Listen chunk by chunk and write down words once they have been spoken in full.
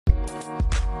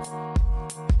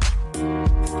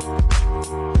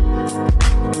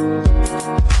Viral,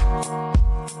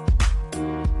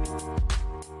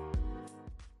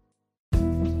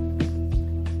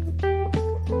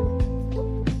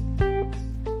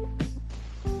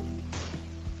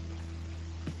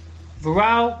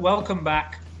 welcome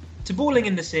back to Balling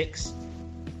in the Six.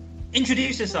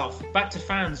 Introduce yourself back to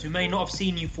fans who may not have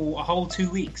seen you for a whole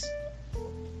 2 weeks.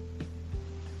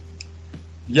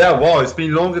 Yeah, well, it's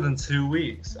been longer than 2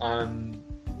 weeks.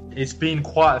 It's been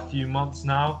quite a few months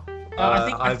now.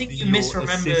 I think you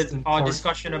misremembered our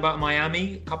discussion about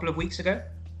Miami a couple of weeks ago.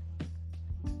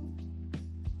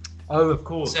 Oh, of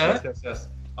course. Sir? Yes.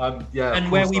 Yeah, and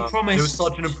where we promised... It was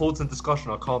such an important discussion.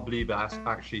 I can't believe it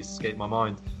actually escaped my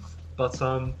mind. But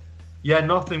yeah,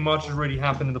 nothing much has really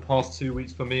happened in the past 2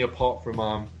 weeks for me, apart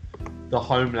from the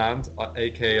homeland,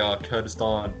 aka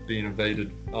Kurdistan, being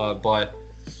invaded by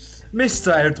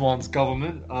Mr. Erdogan's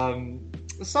government.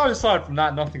 So aside from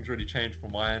that, nothing's really changed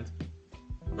from my end.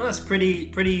 Well, that's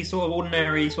pretty sort of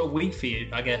ordinary sort of week for you,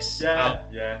 I guess.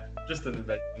 Yeah, just an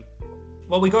invasion.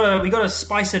 Well, we gotta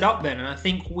spice it up then, and I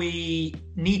think we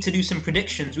need to do some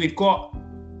predictions. We've got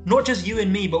not just you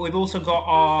and me, but we've also got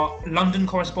our London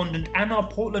correspondent and our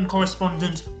Portland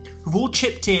correspondent who've all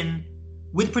chipped in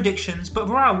with predictions. But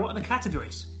Viral, what are the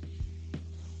categories?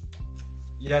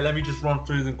 Yeah, let me just run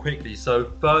through them quickly.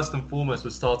 So first and foremost, we're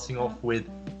starting off with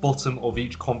bottom of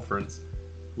each conference.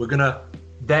 We're going to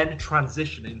then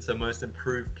transition into most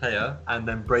improved player and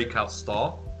then breakout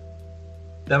star.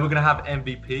 Then we're going to have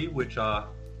MVP, which are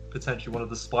potentially one of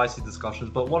the spicy discussions,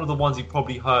 but one of the ones you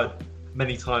probably heard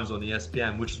many times on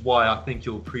ESPN, which is why I think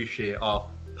you'll appreciate our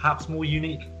perhaps more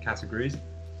unique categories.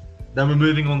 Then we're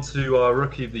moving on to our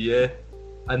Rookie of the Year,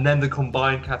 and then the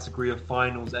combined category of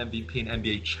Finals, MVP and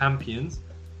NBA Champions.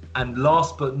 And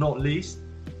last but not least,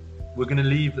 we're going to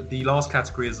leave the last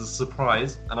category as a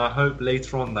surprise, and I hope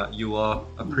later on that you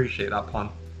appreciate that pun.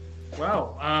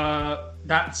 Well,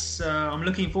 that's I'm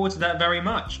looking forward to that very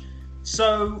much.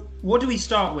 So, what do we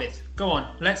start with? Go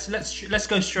on, let's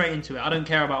go straight into it. I don't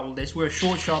care about all this. We're a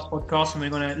short, sharp podcast, and we're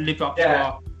going to live up to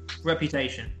our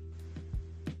reputation.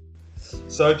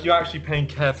 So, if you're actually paying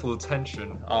careful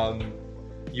attention,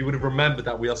 you would have remembered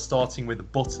that we are starting with the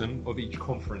bottom of each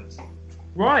conference.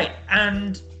 Right,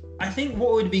 and I think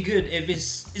what would be good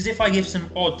is if I give some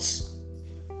odds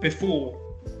before.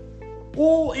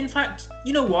 Or, in fact,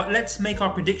 you know what? Let's make our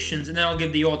predictions and then I'll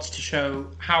give the odds to show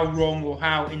how wrong or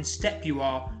how in step you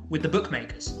are with the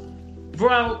bookmakers.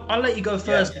 Viral, I'll let you go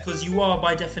first because you are,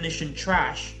 by definition,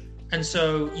 trash. And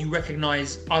so you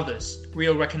recognise others.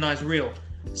 Real recognise real.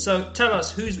 So tell us,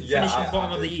 who's finishing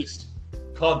bottom of the East?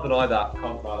 Can't deny that.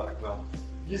 Well,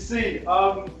 you see,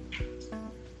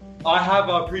 I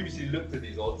have previously looked at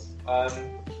these odds.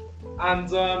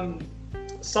 And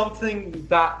something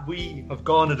that we have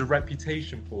garnered a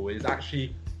reputation for is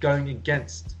actually going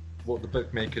against what the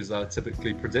bookmakers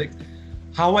typically predict.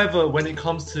 However, when it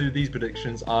comes to these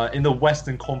predictions, in the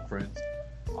Western Conference,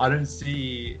 I don't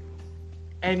see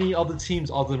any other teams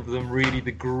other than really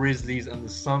the Grizzlies and the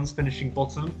Suns finishing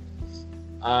bottom.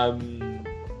 I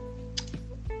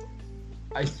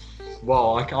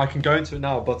can go into it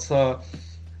now, but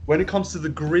when it comes to the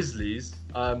Grizzlies,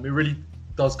 it really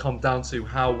does come down to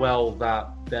how well that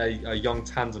their young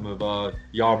tandem of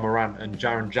Yara Morant and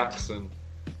Jaren Jackson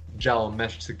gel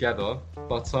mesh together.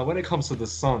 But when it comes to the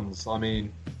Suns, I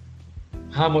mean,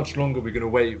 how much longer are we going to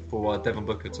wait for Devin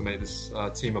Booker to make this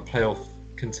team a playoff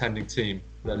contending team,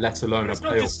 let alone a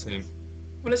playoff team?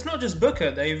 Well, it's not just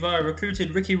Booker. They've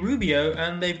recruited Ricky Rubio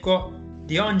and they've got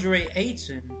DeAndre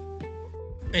Ayton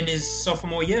in his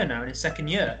sophomore year now, in his second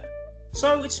year.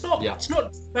 So it's not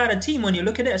bad a team when you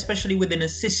look at it, especially with an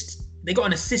assist. They got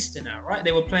an assistant now, right?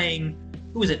 They were playing,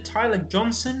 who was it, Tyler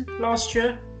Johnson last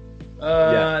year?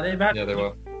 They've had they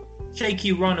were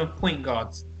shaky run of point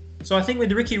guards. So I think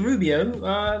with Ricky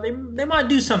Rubio, they might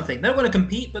do something. They're not going to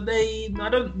compete, but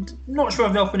not sure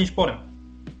if they'll finish bottom.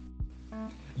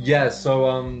 Yeah,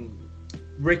 so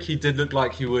Ricky did look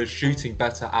like he was shooting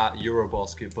better at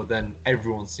Eurobasket, but then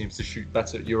everyone seems to shoot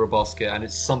better at Eurobasket, and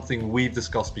it's something we've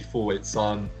discussed before. It's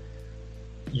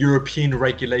European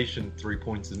regulation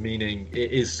three-pointers, meaning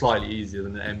it is slightly easier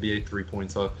than an NBA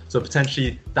three-pointer. So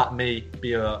potentially that may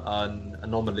be an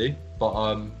anomaly,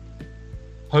 but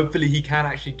hopefully he can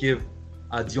actually give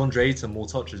DeAndre Ayton more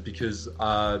touches, because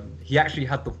he actually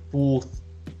had the fourth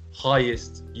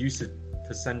highest usage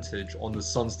percentage on the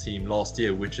Suns team last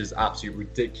year, which is absolutely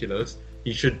ridiculous.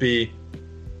 He should be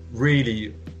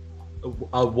really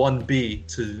a 1B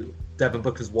to Devin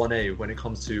Booker's 1A when it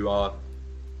comes to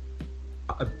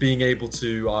being able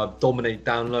to dominate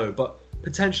down low, but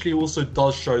potentially also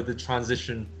does show the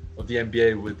transition of the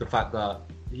NBA with the fact that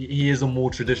he is a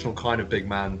more traditional kind of big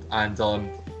man, and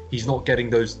he's not getting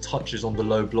those touches on the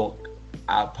low block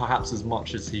perhaps as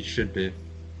much as he should be.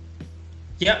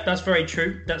 Yeah, that's very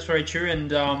true. That's very true. And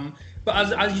but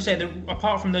as you say,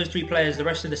 apart from those three players, the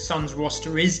rest of the Suns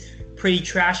roster is pretty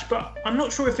trash. But I'm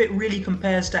not sure if it really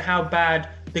compares to how bad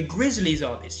the Grizzlies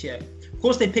are this year. Of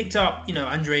course, they picked up,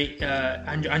 Andre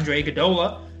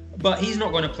Iguodala, but he's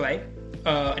not going to play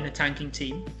in a tanking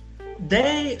team.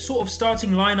 Their sort of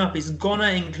starting lineup is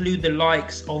gonna include the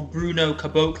likes of Bruno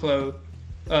Caboclo,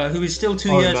 who is still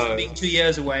 2 years from being 2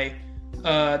 years away.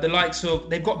 The likes of,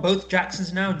 they've got both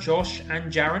Jacksons now, Josh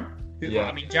and Jaren.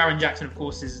 I mean, Jaren Jackson, of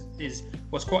course,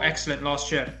 was quite excellent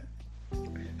last year.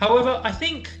 However, I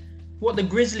think what the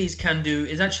Grizzlies can do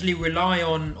is actually rely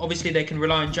on, obviously they can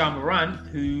rely on Ja Morant,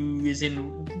 who is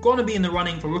going to be in the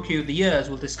running for Rookie of the Year, as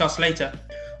we'll discuss later,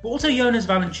 but also Jonas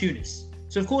Valanciunas.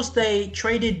 So, of course, they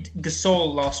traded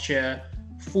Gasol last year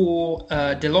for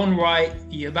Delon Wright,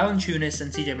 Valanciunas,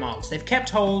 and CJ Miles. They've kept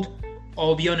hold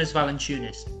of Jonas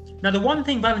Valanciunas. Now, the one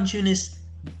thing Valanciunas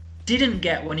didn't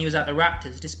get when he was at the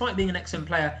Raptors, despite being an excellent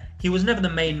player, he was never the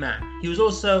main man. He was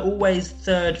also always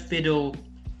third fiddle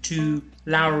to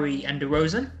Lowry and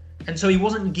DeRozan, and so he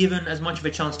wasn't given as much of a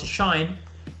chance to shine.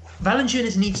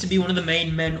 Valanciunas needs to be one of the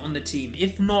main men on the team.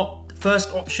 If not the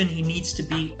first option, he needs to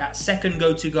be that second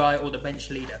go-to guy or the bench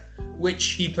leader, which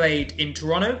he played in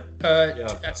Toronto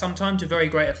at some time to very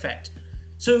great effect.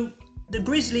 So the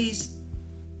Grizzlies,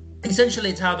 essentially,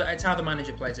 it's how the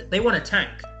manager plays it. They want to tank,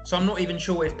 so I'm not even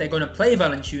sure if they're going to play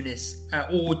Valanciunas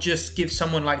or just give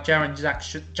someone like Jaren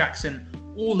Jackson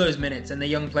all those minutes and the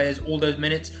young players all those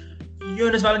minutes.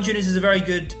 Jonas Valanciunas is a very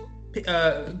good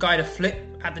guy to flip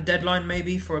at the deadline,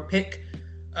 maybe for a pick.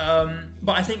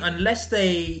 But I think unless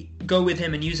they go with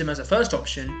him and use him as a first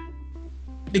option,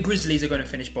 the Grizzlies are going to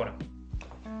finish bottom.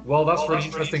 Well, that's really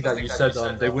interesting that you said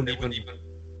they wouldn't even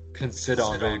consider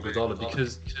Andre Iguodala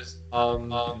because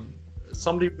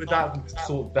somebody with that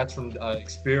sort of veteran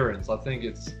experience, I think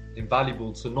it's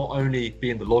invaluable to not only be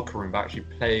in the locker room but actually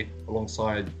play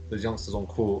alongside those youngsters on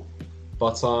court.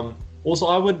 But also,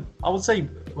 I would say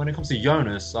when it comes to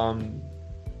Jonas,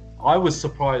 I was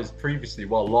surprised previously,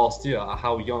 last year, at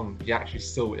how young he actually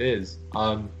still is.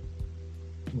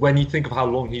 When you think of how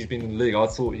long he's been in the league, I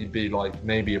thought he'd be like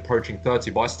maybe approaching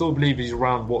 30, but I still believe he's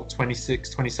around 26,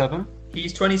 27?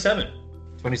 He's 27.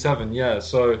 27, yeah.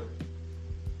 So,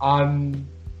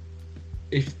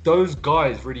 if those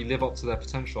guys really live up to their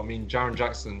potential, I mean, Jaren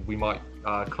Jackson, we might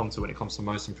come to when it comes to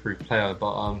most improved player,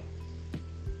 but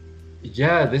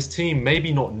yeah, this team,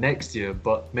 maybe not next year,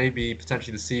 but maybe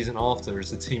potentially the season after,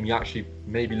 is the team you're actually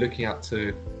maybe looking at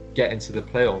to get into the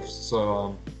playoffs.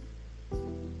 So,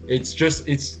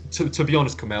 to be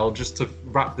honest, Kamel, just to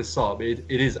wrap this up, it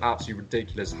is absolutely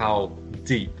ridiculous how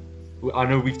deep. I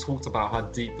know we've talked about how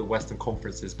deep the Western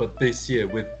Conference is, but this year,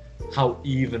 with how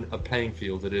even a playing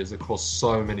field it is across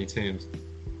so many teams.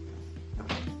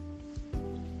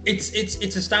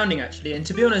 It's astounding, actually. And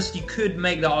to be honest, you could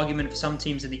make that argument for some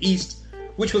teams in the East,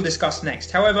 which we'll discuss next.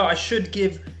 However, I should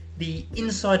give the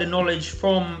insider knowledge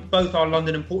from both our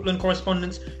London and Portland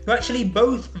correspondents, who actually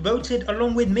both voted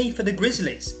along with me for the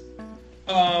Grizzlies.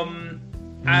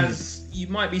 As you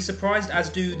might be surprised, as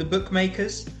do the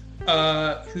bookmakers,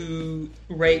 who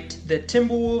rate the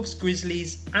Timberwolves,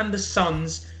 Grizzlies, and the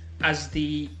Suns as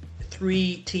the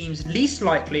three teams least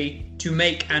likely to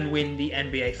make and win the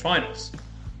NBA Finals.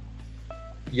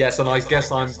 Yes, and I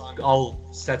guess I'll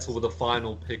settle with a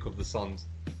final pick of the Suns.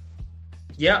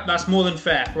 Yeah, that's more than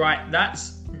fair. Right,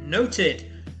 that's noted.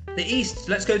 The East,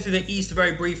 let's go through the East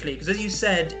very briefly, because as you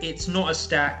said, it's not as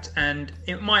stacked, and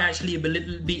it might actually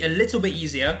be a little bit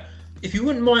easier. If you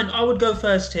wouldn't mind, I would go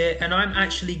first here, and I'm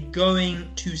actually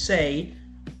going to say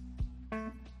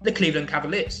the Cleveland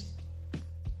Cavaliers.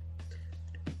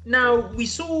 Now, we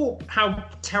saw how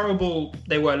terrible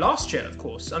they were last year, of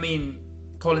course. I mean,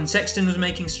 Colin Sexton was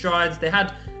making strides. They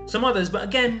had some others, but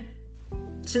again,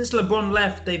 since LeBron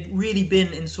left, they've really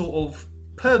been in sort of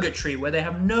purgatory where they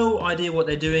have no idea what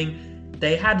they're doing.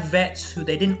 They had vets who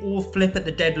they didn't all flip at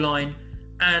the deadline.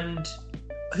 And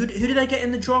who did they get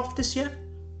in the draft this year?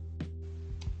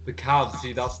 The Cavs.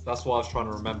 See, that's what I was trying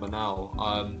to remember now.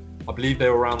 I believe they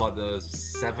were around like the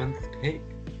 7th pick.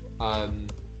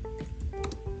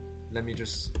 Let me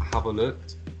just have a look.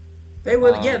 They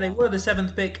were the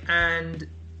 7th pick, and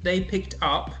they picked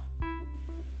up.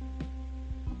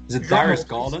 Is it Darius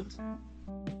Garland?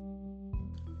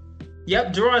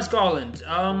 Yep, Darius Garland.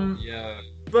 Yeah.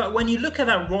 But when you look at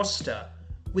that roster,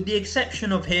 with the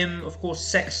exception of him, of course,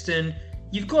 Sexton,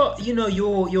 you've got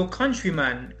your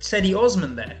countryman Cedi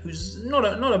Osman there, who's not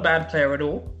a bad player at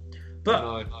all.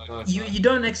 But No. you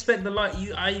don't expect the light.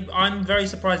 I'm very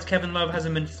surprised Kevin Love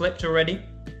hasn't been flipped already.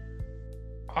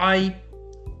 I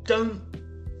don't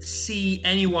see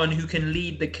anyone who can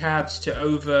lead the Cavs to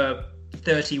over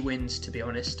 30 wins, to be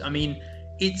honest. I mean,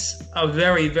 it's a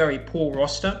very, very poor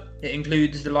roster. It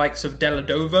includes the likes of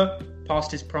Deladova,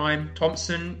 past his prime,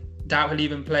 Thompson, doubt he'll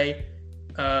even play.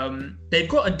 They've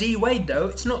got a D Wade, though.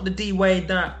 It's not the D Wade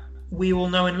that we all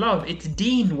know and love. It's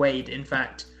Dean Wade, in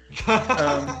fact.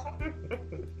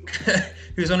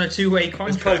 Who's on a two-way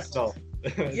contract. It's close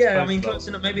enough. Yeah, I mean, close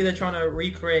enough. Maybe they're trying to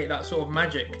recreate that sort of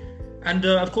magic. And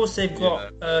of course, they've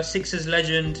got Sixers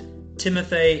legend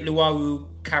Timothy Luau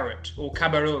Carrot, or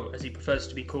Cabarrot, as he prefers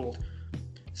to be called.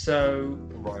 So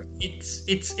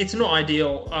it's not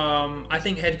ideal. I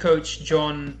think head coach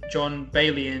John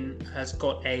Balian has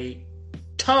got a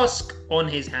task on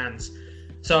his hands.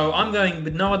 So I'm going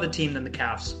with no other team than the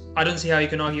Cavs. I don't see how you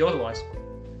can argue otherwise.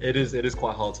 It is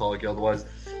quite hard to argue otherwise.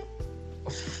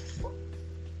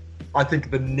 I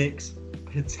think the Knicks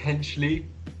potentially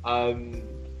are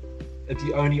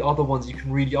the only other ones you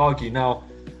can really argue. Now,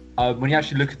 when you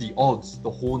actually look at the odds,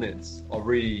 the Hornets are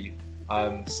really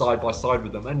side by side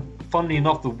with them, and funnily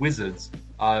enough, the Wizards,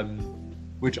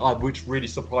 which really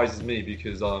surprises me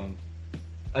because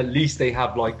at least they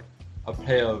have like a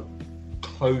player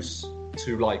close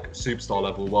to like superstar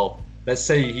level. Well, let's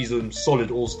say he's a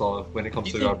solid all-star when it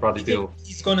comes to Bradley Beal.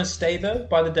 He's gonna stay though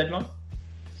by the deadline.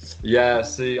 Yeah.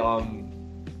 See,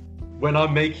 when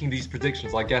I'm making these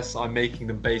predictions, I guess I'm making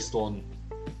them based on,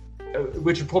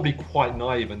 which is probably quite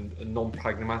naive and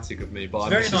non-pragmatic of me, but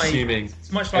I'm just assuming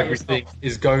it's much like everything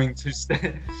is going to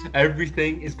stay.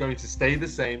 Everything is going to stay the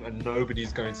same, and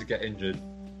nobody's going to get injured.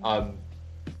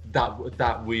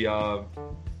 That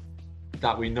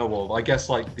we know of. I guess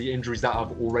like the injuries that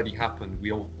have already happened, we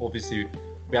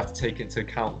have to take into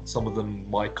account. Some of them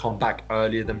might come back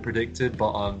earlier than predicted,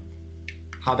 but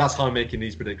that's how I'm making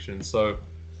these predictions. So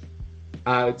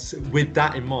with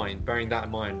that in mind, bearing that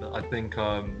in mind, I think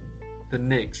the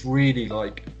Knicks really,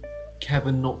 like,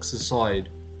 Kevin Knox aside,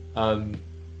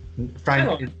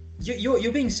 Frank.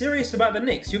 You're being serious about the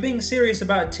Knicks. You're being serious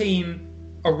about a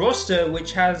roster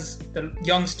which has the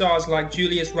young stars like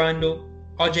Julius Randle,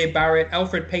 RJ Barrett,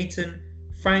 Alfred Payton,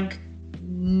 Frank,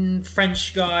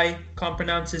 French guy, can't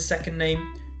pronounce his second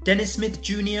name, Dennis Smith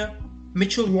Jr.,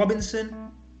 Mitchell Robinson,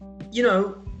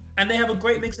 and they have a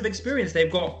great mix of experience.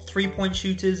 They've got 3-point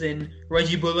shooters in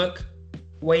Reggie Bullock,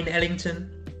 Wayne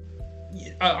Ellington,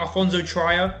 Alfonso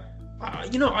Trier.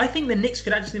 I think the Knicks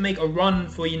could actually make a run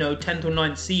for 10th or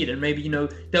 9th seed, and maybe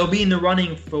they'll be in the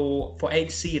running for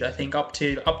 8th seed. I think up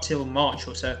till March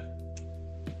or so.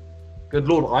 Good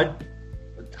Lord,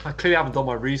 I clearly haven't done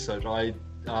my research. I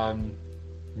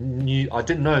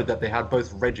didn't know that they had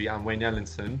both Reggie and Wayne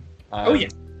Ellington. Oh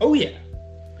yeah.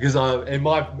 Because in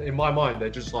my mind, they're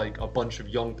just like a bunch of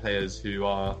young players who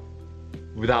are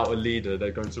without a leader.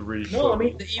 They're going to really struggle. No, I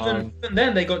mean even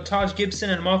then they got Taj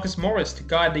Gibson and Marcus Morris to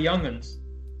guide the younguns.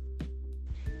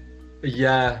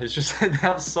 Yeah, it's just they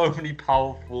have so many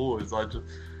power forwards. I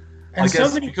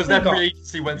guess because their free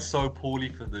agency went so poorly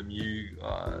for them,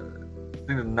 I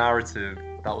think the narrative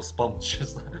that was spun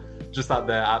just that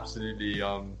they're absolutely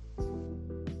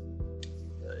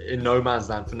in no man's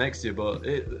land for next year. But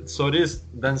it is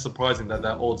then surprising that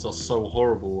their odds are so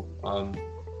horrible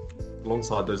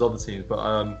alongside those other teams.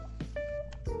 But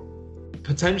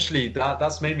potentially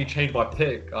that's made me change my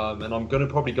pick, and I'm going to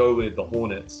probably go with the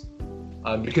Hornets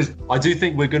because I do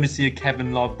think we're going to see a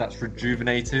Kevin Love that's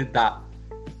rejuvenated.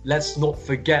 Let's not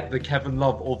forget the Kevin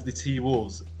Love of the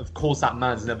T-Wolves. Of course, that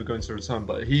man's never going to return,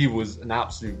 but he was an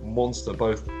absolute monster,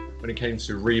 both when it came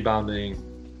to rebounding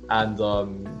and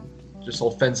just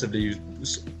offensively,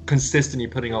 consistently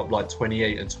putting up like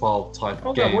 28 and 12 type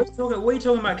of game. What are you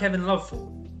talking about Kevin Love for?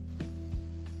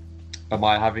 Am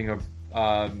I having a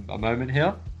moment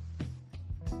here?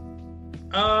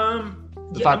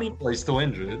 He's still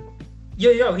injured.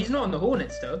 Yo, he's not on the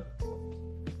Hornets though.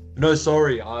 No,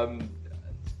 sorry.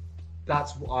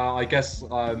 That's I guess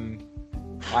I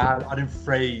didn't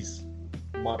phrase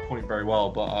my point very well,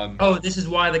 but this is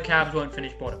why the Cavs won't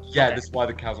finish bottom. Yeah, okay. This is why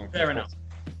the Cavs won't finish Fair enough.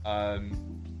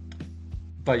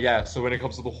 But yeah, so when it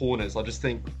comes to the Hornets, I just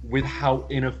think with how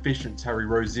inefficient Terry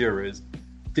Rozier is,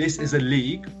 this is a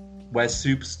league where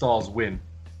superstars win,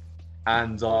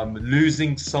 and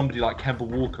losing somebody like Kemba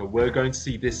Walker, we're going to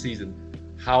see this season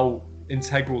how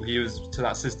integral he is to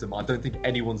that system. I don't think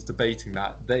anyone's debating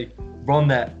that. They ran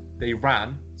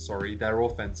their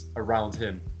offense around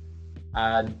him,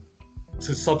 and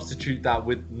to substitute that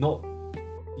with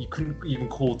you couldn't even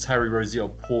call Terry Rozier a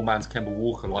poor man's Kemba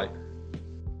Walker. Like,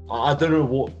 I don't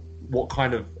know what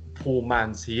kind of poor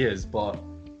man's he is, but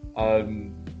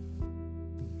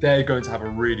they're going to have a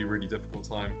really, really difficult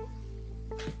time.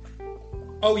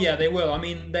 Oh yeah, they will. I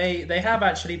mean, they have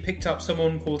actually picked up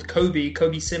someone called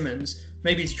Kobe Simmons,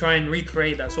 maybe to try and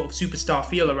recreate that sort of superstar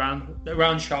feel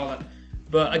around Charlotte.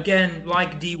 But again,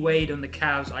 like D Wade and the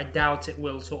Cavs, I doubt it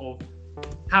will sort of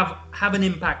have an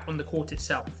impact on the court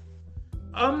itself.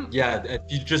 Yeah, if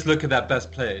you just look at their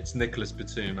best player, it's Nicholas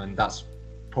Batum, and that's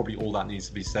probably all that needs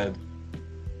to be said.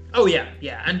 Oh yeah.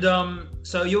 And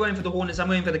so you're going for the Hornets, I'm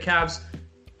going for the Cavs.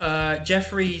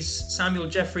 Samuel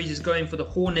Jeffries is going for the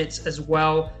Hornets as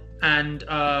well. And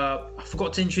I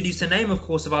forgot to introduce the name, of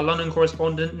course, of our London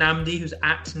correspondent, Namdi, who's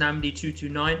at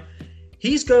Namdi229.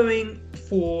 He's going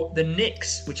for the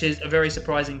Knicks, which is a very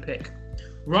surprising pick.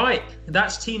 Right,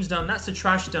 that's teams done. That's the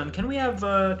trash done. Can we have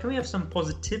some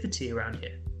positivity around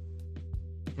here?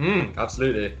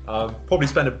 Absolutely. Probably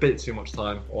spend a bit too much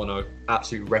time on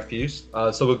absolute refuse.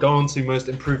 So we'll go on to most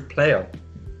improved player.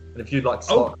 And if you'd like to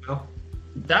start now.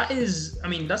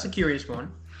 That's a curious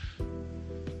one.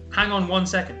 Hang on 1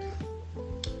 second.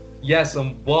 Yes,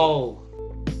 and while...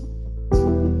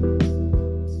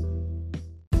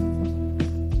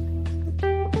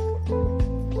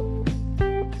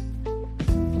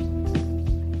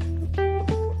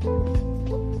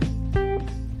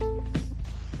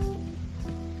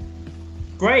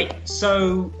 Great.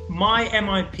 So my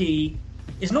MIP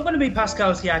is not going to be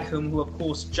Pascal Siakam, who of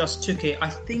course just took it.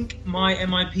 I think my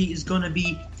MIP is going to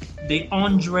be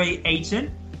DeAndre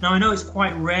Ayton. Now I know it's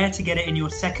quite rare to get it in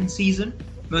your second season.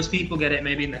 Most people get it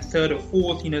maybe in their third or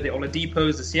fourth, the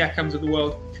Oladipos, the Siakams of the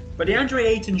world. But DeAndre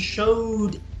Ayton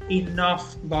showed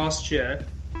enough last year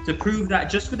to prove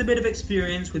that just with a bit of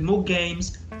experience, with more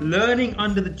games, learning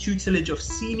under the tutelage of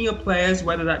senior players,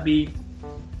 whether that be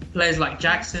players like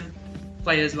Jackson,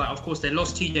 players like, of course, they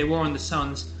lost TJ Warren on the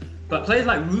Suns, but players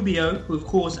like Rubio, who, of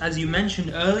course, as you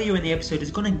mentioned earlier in the episode, is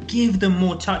going to give them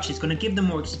more touches, going to give them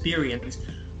more experience.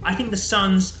 I think the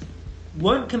Suns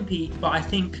won't compete, but I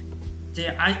think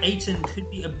Ayton could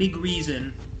be a big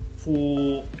reason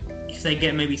for, if they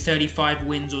get maybe 35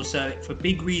 wins or so, for a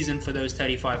big reason for those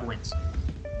 35 wins.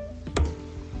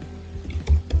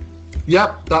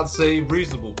 Yep, that's a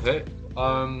reasonable pick.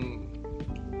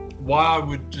 Why I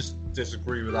would just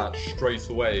disagree with that straight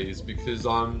away is because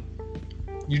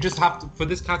you just have to, for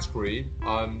this category,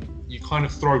 you kind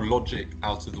of throw logic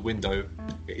out of the window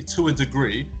to a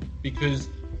degree, because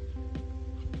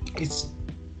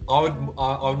I would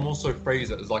also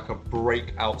phrase it as like a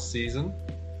breakout season,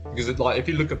 because if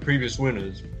you look at previous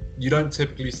winners, you don't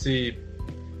typically see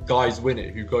guys win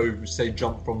it who go, say,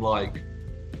 jump from like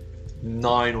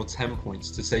 9 or 10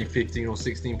 points to say 15 or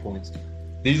 16 points.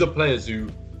 These are players who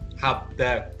have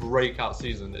their breakout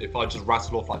season. If I just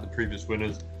rattle off like the previous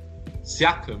winners,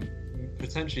 Siakam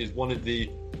potentially is one of the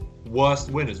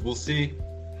worst winners. We'll see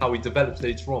how he develops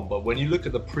later on, but when you look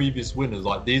at the previous winners,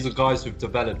 like these are guys who've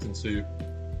developed into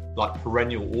like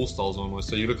perennial all-stars almost.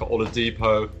 So you look at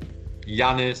Oladipo,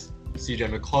 Giannis,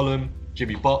 CJ McCollum,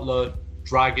 Jimmy Butler,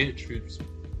 Dragic, who's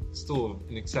still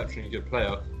an exceptionally good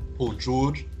player, Paul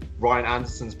George, Ryan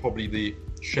Anderson's probably the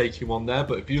shaky one there,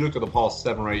 but if you look at the past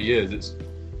 7 or 8 years, it's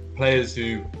players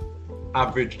who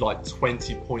averaged like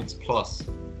 20 points plus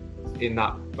in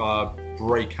that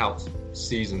breakout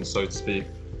season, so to speak.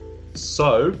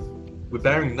 So, with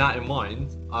bearing that in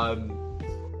mind, I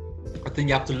think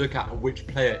you have to look at which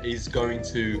player is going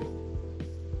to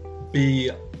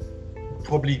be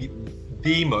probably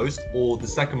the most or the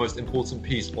second most important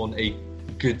piece on a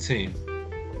good team.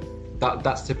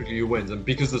 That's typically who wins, and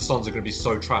because the Suns are going to be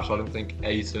so trash, I don't think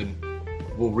Ayton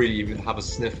will really even have a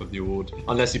sniff of the award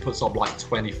unless he puts up like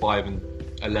 25 and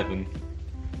 11.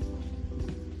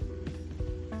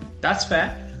 That's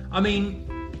fair. I mean,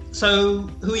 so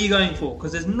who are you going for?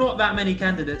 Because there's not that many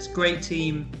candidates. Great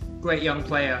team, great young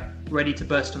player, ready to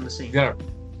burst on the scene. Yeah,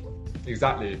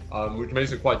 exactly, which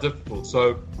makes it quite difficult.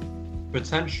 So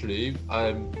potentially,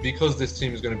 because this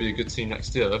team is going to be a good team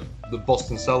next year, the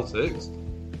Boston Celtics,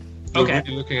 you're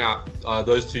really looking at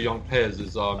those two young players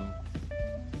as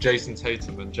Jason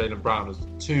Tatum and Jaylen Brown as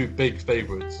two big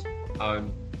favourites,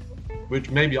 which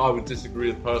maybe I would disagree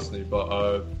with personally,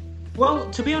 but well,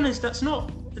 to be honest, it's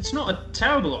not a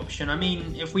terrible option. I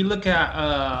mean, if we look at,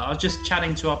 I was just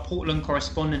chatting to our Portland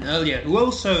correspondent earlier, who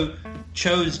also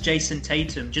chose Jason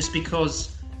Tatum just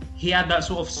because he had that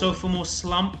sort of sophomore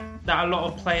slump that a lot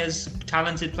of players,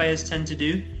 talented players, tend to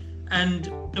do, and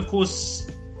of course,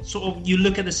 sort of you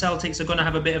look at the Celtics are going to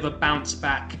have a bit of a bounce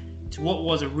back to what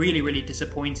was a really, really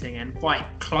disappointing and quite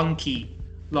clunky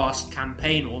last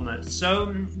campaign almost.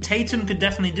 So Tatum could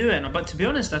definitely do it. But to be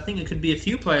honest, I think it could be a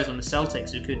few players on the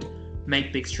Celtics who could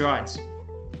make big strides.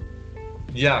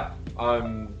 Yeah,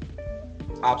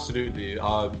 absolutely.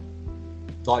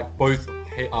 Like both,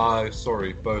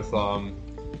 both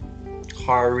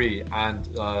Kyrie and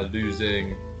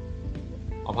losing.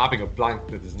 I'm having a blank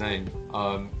with his name.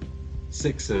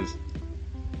 Sixers.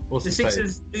 What's The his name?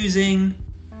 Sixers losing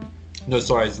No,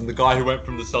 sorry, it's the guy who went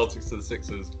from the Celtics to the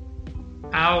Sixers.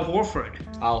 Al Horford.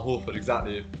 Al Horford,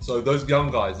 exactly. So those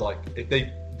young guys, like, if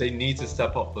they need to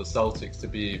step up for Celtics to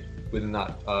be within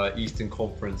that Eastern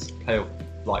Conference playoff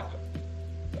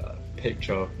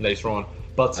picture later on.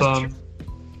 But That's true.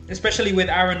 Especially with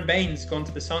Aaron Baines gone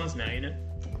to the Suns now, you know.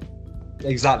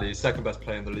 exactly, second best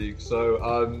player in the league. So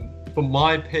for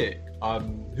my pick,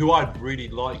 who I'd really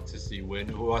like to see win,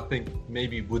 who I think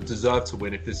maybe would deserve to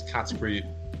win if this category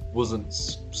wasn't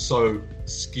so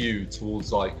skewed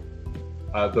towards like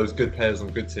those good players on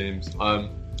good teams.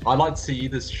 I'd like to see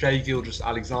either Shai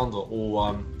Gilgeous-Alexander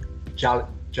or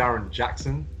Jaren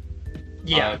Jackson.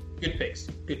 Yeah, good picks.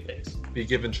 Be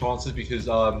given chances because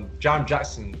Jaren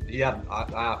Jackson, he had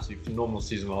an absolutely phenomenal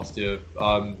season last year.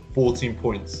 14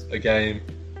 points a game,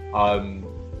 around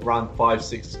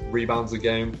 5-6 rebounds a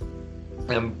game,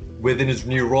 and within his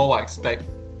new role, I expect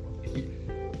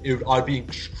I'd be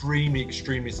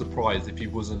extremely surprised if he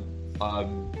wasn't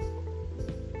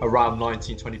around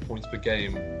 19-20 points per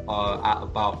game at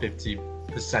about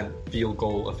 50% field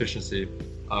goal efficiency.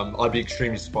 I'd be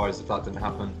extremely surprised if that didn't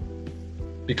happen.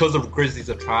 Because the Grizzlies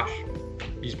are trash,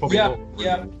 he's probably not.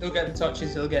 Yeah, he'll get the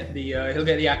touches, he'll get the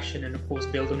action, and of course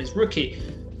build on his rookie.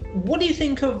 What do you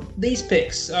think of these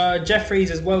picks?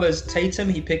 Jeffries as well as Tatum.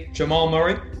 He picked Jamal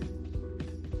Murray,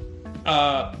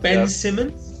 Ben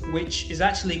Simmons, which is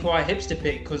actually quite a hipster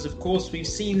pick because of course we've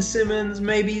seen Simmons.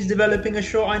 Maybe he's developing a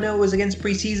shot. I know it was against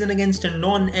preseason against a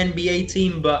non-NBA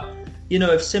team, but you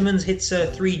know if Simmons hits a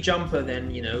 3 jumper,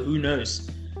 then you know who knows.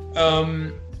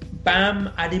 Bam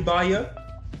Adebayo,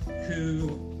 who,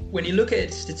 when you look at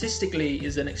it statistically,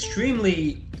 is an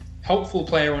extremely helpful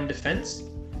player on defense.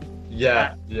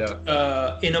 Yeah.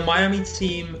 In a Miami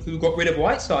team who got rid of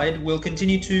Whiteside, will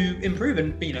continue to improve,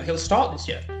 and you know he'll start this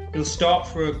year. He'll start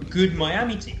for a good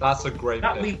Miami team. That's a great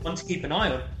that pick. we want to keep an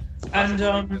eye on. And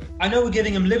I know we're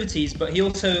giving him liberties, but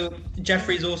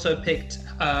Jeffries also picked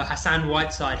Hassan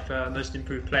Whiteside for most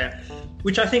improved player,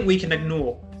 which I think we can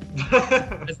ignore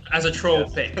as a troll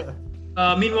pick.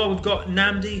 Meanwhile, we've got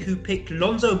Namdi, who picked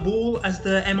Lonzo Ball as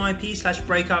the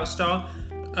MIP/breakout star.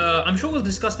 I'm sure we'll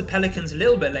discuss the Pelicans a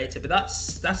little bit later, but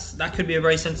that could be a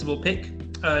very sensible pick.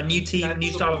 New team,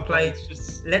 new style of play.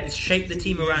 Let's shape the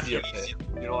team around him.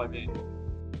 You know what I mean?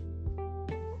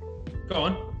 Go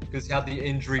on. Because he had the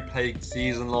injury-plagued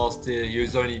season last year. He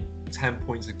was only 10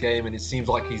 points a game, and it seems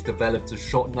like he's developed a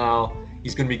shot now.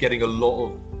 He's going to be getting a lot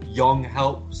of young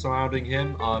help surrounding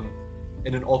him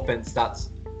in an offense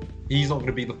he's not going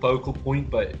to be the focal point,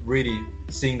 but really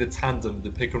seeing the tandem,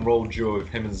 the pick-and-roll duo of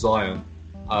him and Zion,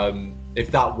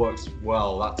 if that works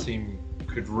well, that team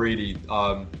could really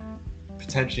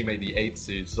potentially make the 8th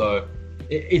seed. So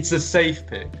it's a safe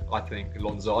pick, I think,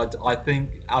 Lonzo. I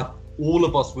think all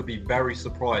of us would be very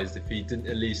surprised if he didn't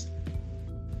at least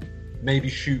maybe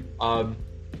shoot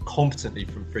competently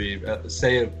from free,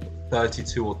 say at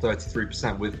 32 or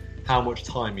 33% with how much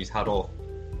time he's had off.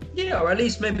 Yeah, or at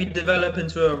least maybe develop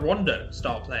into a Rondo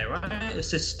style player, right?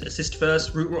 Assist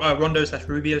first,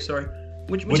 Rondo/Rubio, sorry.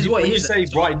 Which is what he is. Would you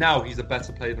say right now he's a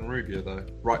better player than Rubio, though?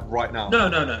 Right now? No.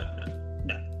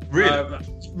 Really?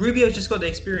 Rubio's just got the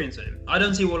experience in him. I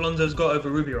don't see what Lonzo's got over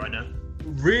Rubio right now.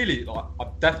 Really? I'm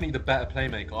definitely the better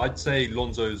playmaker. I'd say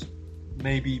Lonzo's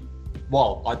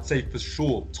I'd say for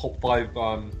sure top 5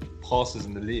 passers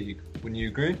in the league. Wouldn't you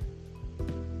agree?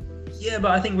 Yeah,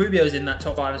 but I think Rubio's in that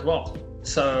top 5 as well.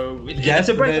 So yes, it's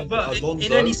a break. But Lonzo,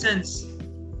 in any sense,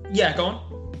 yeah, go on.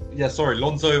 Yeah, sorry.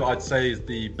 Lonzo, I'd say, is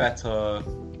the better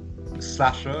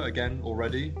slasher again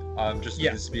already, just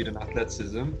with his speed and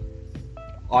athleticism.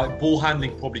 Ball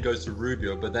handling probably goes to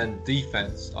Rubio, but then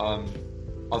defense,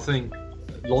 I think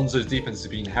Lonzo's defense has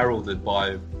been heralded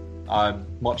by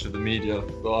much of the media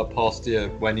past year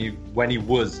when he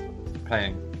was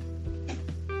playing.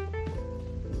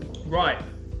 Right.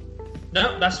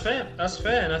 No, that's fair.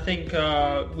 And I think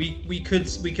we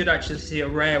could actually see a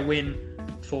rare win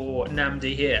for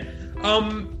Namdi here.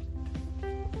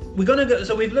 We're gonna go.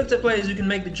 So we've looked at players who can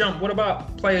make the jump. What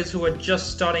about players who are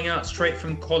just starting out straight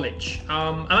from college?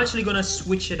 I'm actually gonna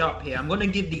switch it up here. I'm gonna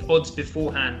give the odds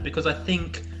beforehand because I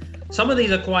think some of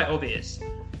these are quite obvious.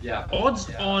 Yeah. Odds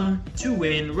on to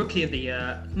win Rookie of the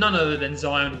Year, none other than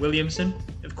Zion Williamson.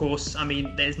 Of course, I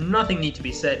mean, there's nothing need to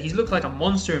be said. He's looked like a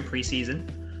monster in preseason.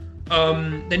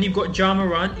 Then you've got Ja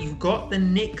Morant. You've got the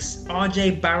Knicks,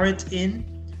 RJ Barrett in.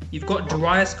 You've got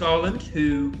Darius Garland,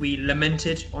 who we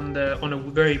lamented on a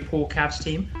very poor Cavs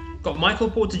team. Got Michael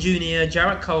Porter Jr.,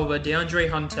 Jarrett Culver, DeAndre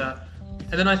Hunter,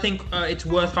 and then I think it's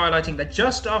worth highlighting that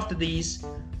just after these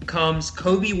comes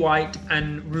Kobe White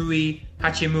and Rui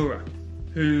Hachimura,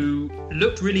 who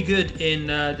looked really good in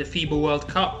the FIBA World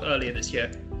Cup earlier this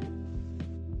year.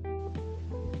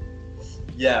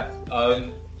 Yeah,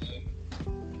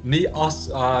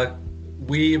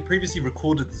 we previously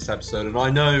recorded this episode, and I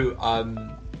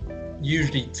know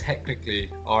usually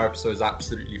technically our episode is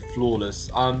absolutely flawless,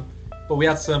 but we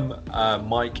had some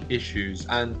mic issues,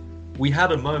 and we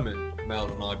had a moment, Mel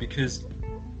and I, because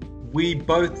we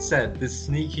both said this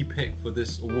sneaky pick for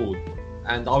this award,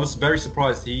 and I was very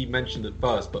surprised he mentioned it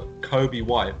first, but Kobe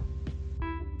White.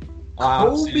 I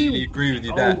absolutely agree with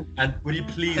you there. And would you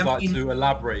please like to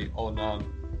elaborate on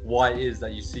why it is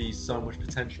that you see so much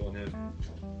potential in him?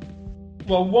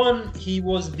 Well, one, he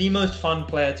was the most fun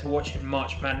player to watch in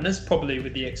March Madness, probably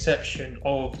with the exception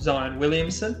of Zion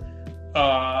Williamson.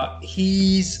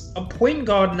 He's a point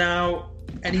guard now,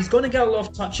 and he's going to get a lot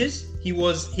of touches. He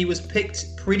was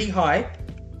picked pretty high,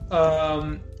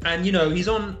 and you know he's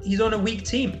on a weak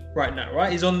team right now,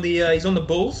 right? He's on the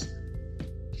Bulls.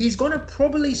 He's going to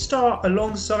probably start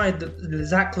alongside the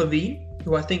Zach LaVine,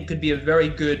 who I think could be a very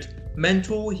good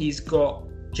mentor. He's got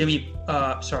Jimmy.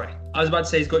 I was about to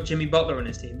say he's got Jimmy Butler on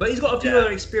his team, but he's got a few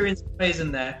other experienced players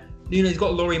in there. You know, he's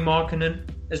got Lauri Markkanen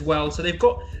as well. So they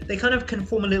kind of can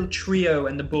form a little trio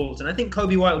in the Bulls, and I think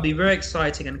Kobe White will be very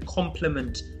exciting and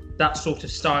complement that sort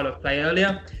of style of play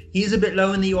earlier. He is a bit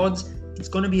low in the odds. It's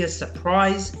going to be a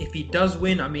surprise if he does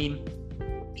win. I mean,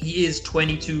 he is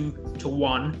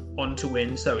 22-1 on to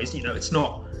win, so it's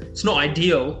not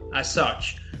ideal as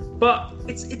such, but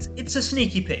it's a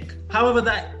sneaky pick. However,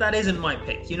 that isn't my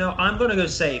pick. You know, I'm going to go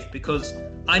safe because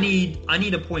I need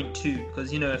a point too,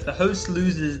 because you know if the host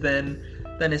loses, then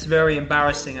it's very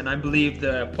embarrassing, and I believe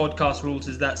the podcast rules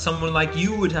is that someone like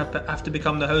you would have to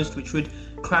become the host, which would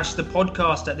crash the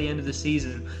podcast at the end of the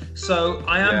season. So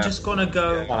I am just gonna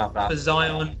go for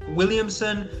Zion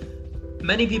Williamson.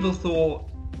 Many people thought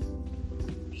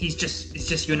it's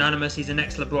just unanimous. He's the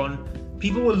next LeBron.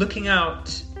 People were looking out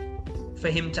for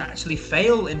him to actually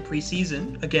fail in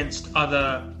preseason against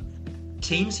other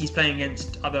teams. He's playing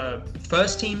against other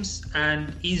first teams,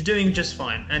 and he's doing just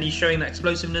fine. And he's showing that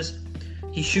explosiveness.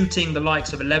 He's shooting the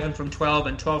likes of 11 from 12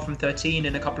 and 12 from 13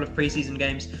 in a couple of preseason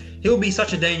games. He'll be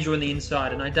such a danger on the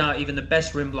inside, and I doubt even the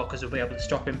best rim blockers will be able to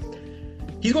stop him.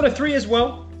 He's got a 3 as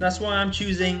well. That's why I'm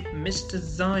choosing Mr.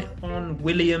 Zion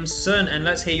Williamson. And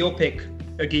let's hear your pick,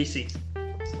 Ogisi.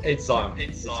 It's Zion.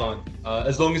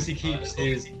 As long as he keeps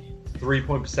his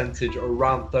 3-point percentage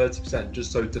around 30%,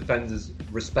 just so defenders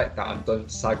respect that and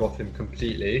don't sag off him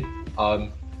completely.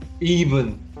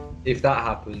 Even if that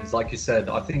happens, like you said,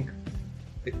 I think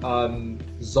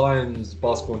Zion's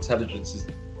basketball intelligence is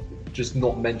just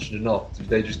not mentioned enough.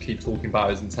 They just keep talking about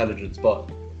his intelligence, but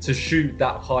to shoot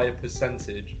that higher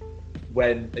percentage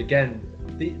when, again,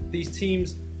 these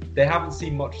teams, they haven't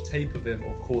seen much tape of him,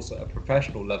 of course, at a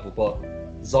professional level, but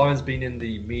Zion's been in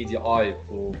the media eye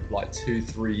for like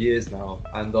 2-3 years now,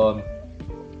 and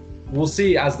we'll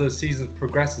see as the season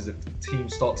progresses if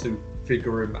teams start to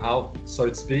figure him out, so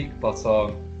to speak. But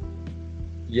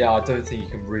yeah, I don't think you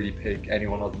can really pick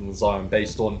anyone other than Zion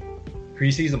based on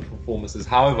preseason performances.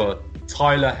 However,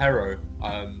 Tyler Herro,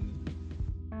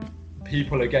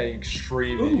 people are getting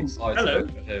extremely excited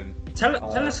over him. Tell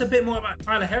us a bit more about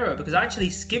Tyler Herro, because I actually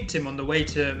skipped him on the way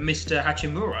to Mr.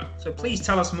 Hachimura. So please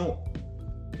tell us more.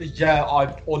 Yeah, I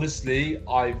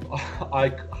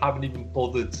haven't even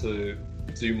bothered to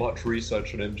do much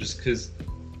research on him just because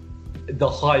the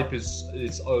hype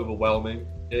is overwhelming.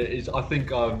 I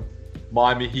think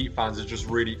Miami Heat fans are just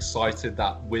really excited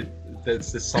that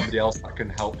there's somebody else that can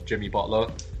help Jimmy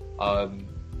Butler.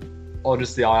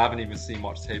 Honestly, I haven't even seen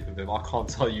much tape of him. I can't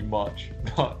tell you much,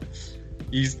 but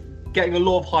he's getting a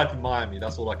lot of hype in Miami.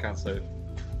 That's all I can say.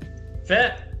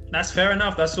 Fair. That's fair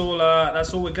enough. That's all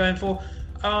we're going for.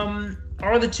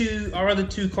 Our other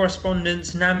two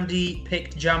correspondents, Namdi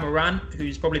picked Ja Morant,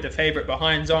 who's probably the favourite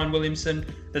behind Zion Williamson.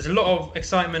 There's a lot of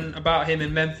excitement about him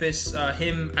in Memphis.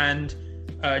 Him and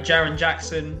Jaren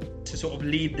Jackson to sort of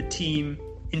lead the team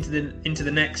into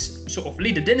the next, sort of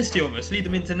lead a dynasty almost, lead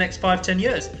them into the next 5-10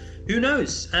 years. Who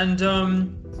knows? And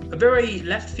a very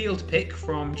left field pick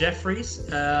from Jeffries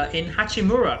in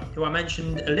Hachimura, who I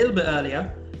mentioned a little bit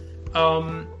earlier.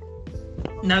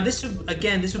 Now this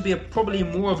would be probably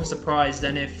more of a surprise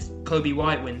than if Kobe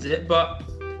White wins it, but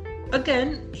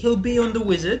again, he'll be on the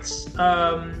Wizards,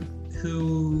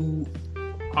 who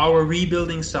are a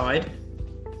rebuilding side.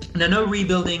 Now, no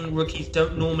rebuilding rookies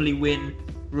don't normally win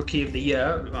Rookie of the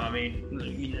Year. I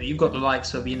mean, you've got the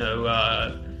likes of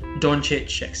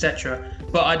Doncic, etc.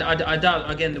 But I doubt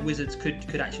again the Wizards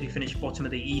could actually finish bottom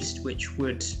of the East, which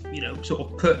would sort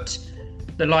of put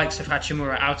the likes of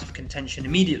Hachimura out of contention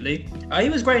immediately. He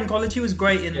was great in college. He was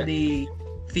great in the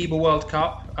FIBA World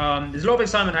Cup. There's a lot of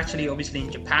excitement actually, obviously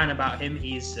in Japan about him.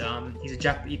 He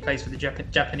plays for the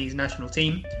Japanese national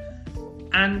team,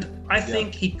 and I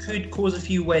think he could cause a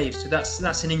few waves. So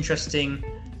that's an interesting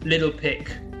little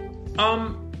pick.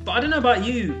 But I don't know about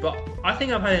you, but I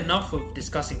think I've had enough of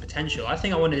discussing potential. I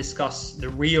think I want to discuss the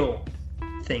real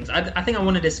things. I think I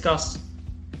want to discuss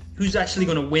who's actually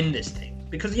going to win this thing.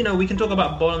 Because, we can talk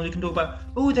about bottom, we can talk about,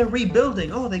 they're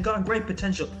rebuilding, they got great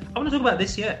potential. I want to talk about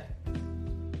this year.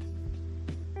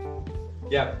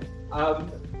 Yeah.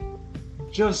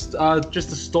 Just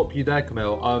to stop you there,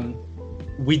 Camille,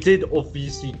 we did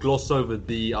obviously gloss over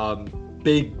the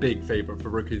big favourite for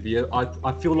Rookie of the Year.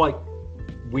 I feel like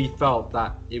we felt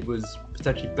that it was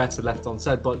potentially better left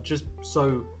unsaid, but just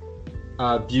so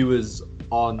viewers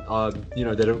aren't, they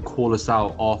don't call us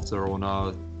out after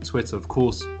on Twitter, of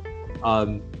course,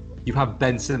 you have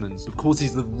Ben Simmons. Of course,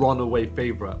 he's the runaway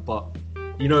favourite, but,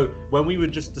 when we were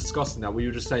just discussing that, we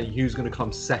were just saying who's going to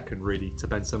come second, really, to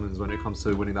Ben Simmons when it comes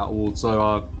to winning that award.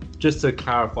 So, just to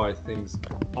clarify things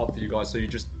up for you guys, so you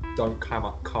just don't come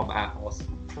at us.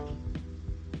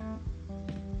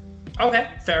 Okay,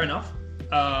 fair enough.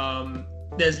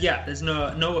 There's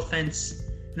no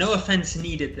offense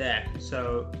needed there.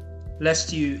 So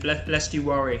lest you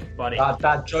worry, buddy.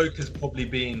 That joke has probably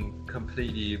been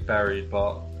completely buried,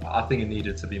 but I think it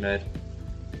needed to be made.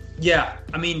 Yeah,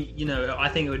 I mean, I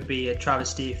think it would be a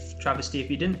travesty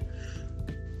if you didn't.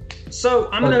 So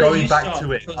I'm going to let you start.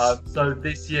 Going back to it, so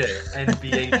this year,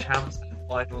 NBA Champs and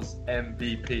Finals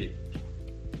MVP.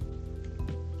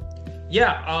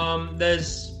 Yeah,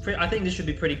 I think this should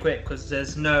be pretty quick because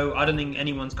I don't think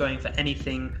anyone's going for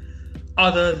anything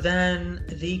other than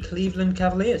the Cleveland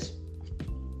Cavaliers.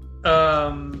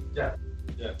 Yeah.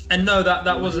 And no,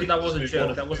 that wasn't a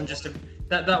joke. That wasn't just a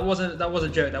that wasn't a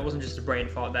joke. That wasn't just a brain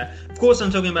fart there. Of course,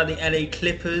 I'm talking about the LA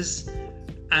Clippers,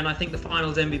 and I think the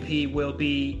Finals MVP will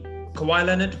be Kawhi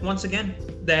Leonard once again.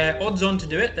 They're odds on to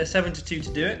do it. They're 7-2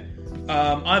 to do it.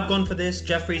 I've gone for this.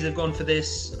 Jeffries have gone for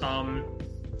this.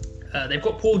 They've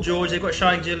got Paul George. They've got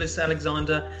Shai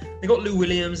Gilgeous-Alexander. They've got Lou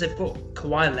Williams. They've got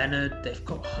Kawhi Leonard. They've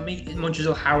got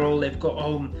Montrezl Harrell. They've got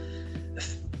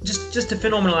just a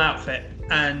phenomenal outfit.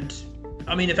 And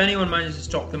I mean, if anyone manages to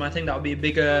stop them, I think that would be a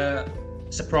bigger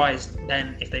surprise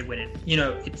than if they win it.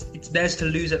 It's theirs to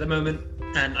lose at the moment,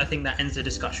 and I think that ends the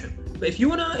discussion. But if you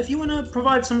wanna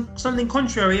provide something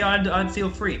contrary, I'd feel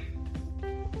free.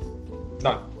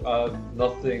 No,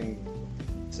 nothing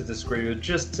to disagree with.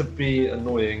 Just to be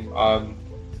annoying,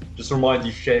 just to remind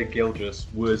you, Shai Gilgeous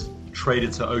was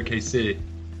traded to OKC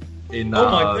in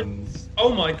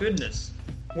Oh my goodness.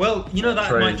 Well,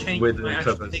 that might change my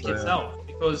actual pick itself,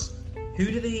 because who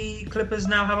do the Clippers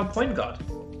now have a point guard?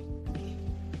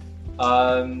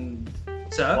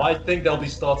 Sir? I think they'll be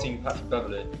starting Patrick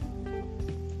Beverley.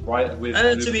 Right? With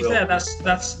to be fair,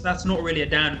 that's not really a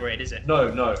downgrade, is it?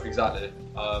 No, exactly.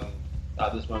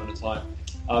 At this moment in time.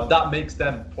 That makes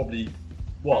them probably,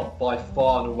 by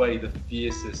far and away the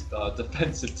fiercest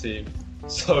defensive team.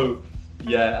 So,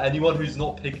 yeah, anyone who's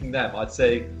not picking them, I'd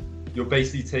say you're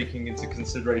basically taking into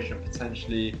consideration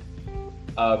potentially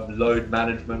load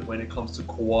management when it comes to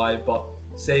Kawhi. But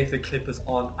say if the Clippers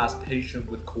aren't as patient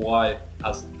with Kawhi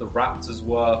as the Raptors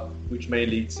were, which may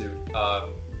lead to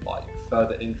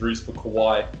further injuries for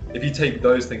Kawhi. If you take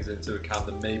those things into account,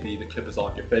 then maybe the Clippers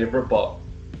aren't your favourite. But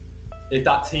if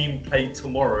that team played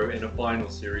tomorrow in a final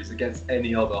series against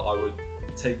any other, I would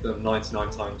take them 99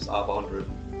 times out of 100.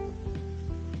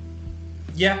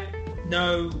 Yeah,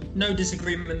 no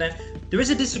disagreement there. There is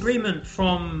a disagreement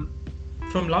from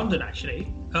London,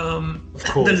 actually. Of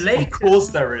course, of course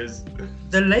there is.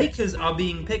 The Lakers are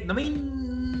being picked. I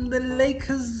mean, the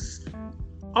Lakers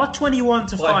are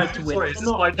 21-5 to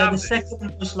win. They're the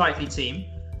second most likely team,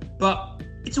 but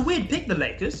it's a weird pick. The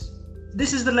Lakers.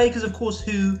 This is the Lakers, of course,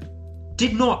 who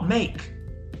did not make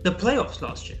the playoffs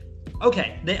last year.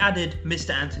 Okay, they added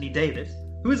Mr. Anthony Davis,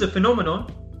 who is a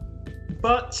phenomenon,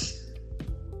 but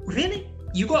really,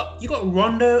 you got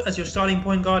Rondo as your starting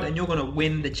point guard, and you're going to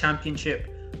win the championship.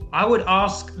 I would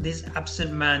ask this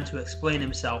absent man to explain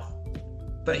himself,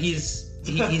 but he's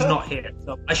not here.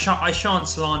 So I shan't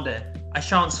slander. I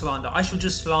shall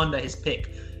just slander his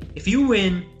pick. If you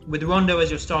win with Rondo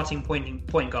as your starting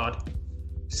point guard,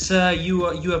 sir,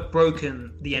 you have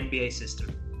broken the NBA system.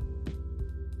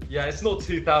 Yeah, it's not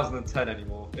 2010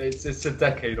 anymore. It's a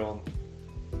decade on.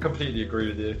 Completely agree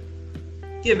with you.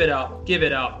 Give it up. Give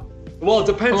it up. Well, it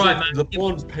depends All right, if man.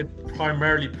 LeBron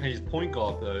primarily plays point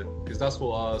guard though, because that's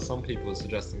what some people are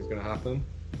suggesting is going to happen.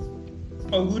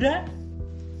 Oh, who that?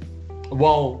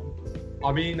 Well,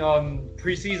 I mean,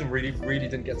 preseason really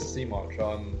didn't get to see much.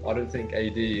 I don't think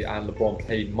AD and LeBron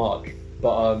played much,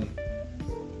 but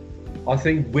I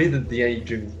think with the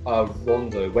aging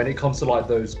Rondo, when it comes to like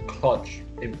those clutch,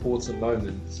 important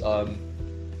moments,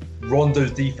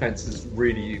 Rondo's defense has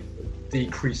really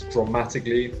decreased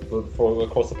dramatically for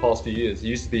across the past few years. He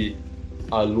used to be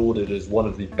lauded as one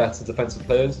of the better defensive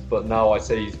players, but now I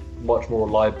say he's much more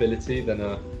a liability than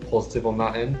a positive on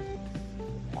that end.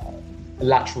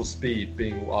 Lateral speed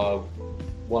being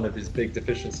one of his big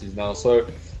deficiencies now. So,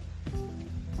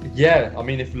 yeah, I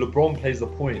mean, if LeBron plays the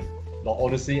point, like,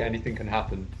 honestly, anything can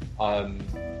happen.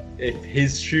 If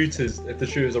the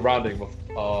shooters around him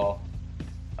are,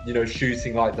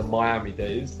 shooting like the Miami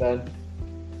days, then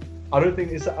I don't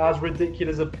think it's as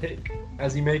ridiculous a pick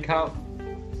as he make out.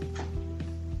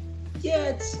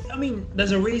 Yeah,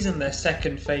 there's a reason they're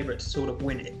second favourite to sort of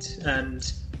win it,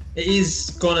 and it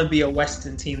is gonna be a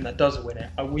Western team that does win it.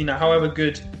 However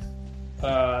good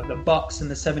the Bucks and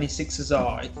the 76ers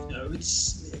are,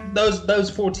 it's those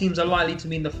four teams are likely to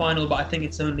be in the final, but I think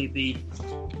it's only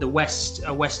a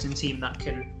Western team that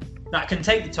can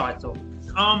take the title.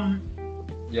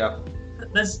 Yeah.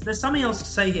 There's something else to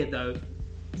say here though.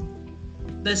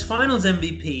 There's Finals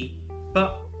MVP,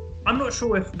 but I'm not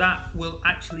sure if that will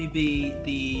actually be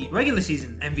the regular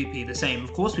season MVP the same.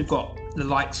 Of course, we've got the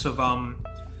likes of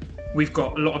we've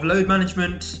got a lot of load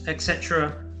management,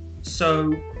 etc.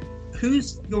 So,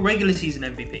 who's your regular season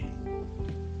MVP?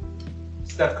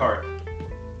 Steph Curry.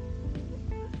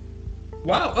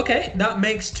 Wow. Okay, that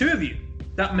makes two of you.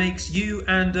 That makes you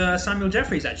and Samuel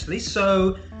Jeffries actually.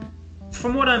 So,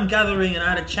 from what I'm gathering, and I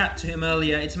had a chat to him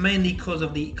earlier, it's mainly because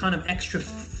of the kind of extra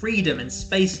freedom and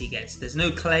space he gets. There's no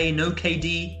Clay, no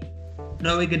KD,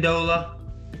 no Iguodala.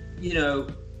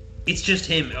 It's just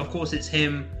him. Of course, it's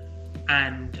him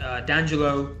and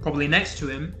D'Angelo probably next to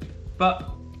him, but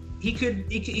he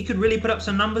could really put up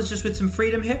some numbers just with some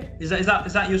freedom here. Is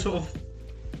that your sort of?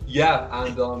 Yeah,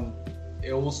 and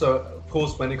it also, of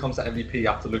course, when it comes to MVP, you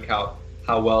have to look out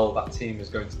how well that team is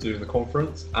going to do in the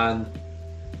conference, and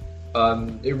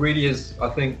it really is. I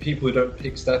think people who don't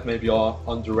pick Steph maybe are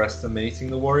underestimating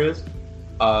the Warriors.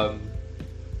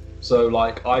 So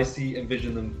like I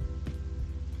envision them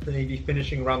maybe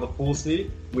finishing around the 4 seed,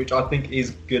 which I think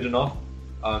is good enough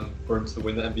for him to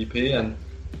win the MVP. And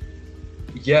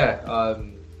yeah,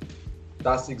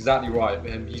 that's exactly right.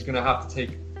 And he's going to have to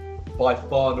take by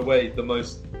far and away the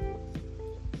most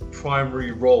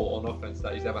primary role on offense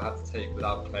that he's ever had to take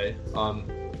without Clay.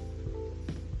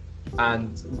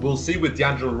 And we'll see with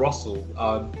D'Angelo Russell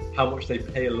how much they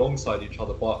play alongside each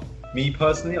other. But me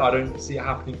personally, I don't see it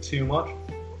happening too much.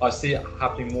 I see it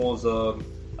happening more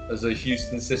as a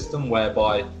Houston system,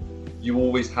 whereby you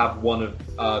always have one of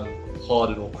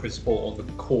Harden or Chris Paul on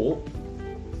the court,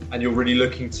 and you're really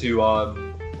looking to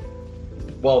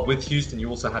with Houston you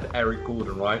also had Eric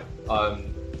Gordon, right?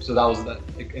 So that was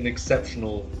an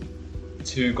exceptional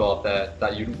two guard there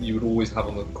that you would always have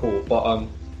on the court. But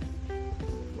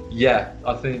yeah,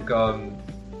 I think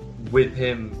with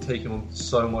him taking on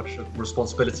so much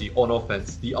responsibility on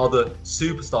offense, the other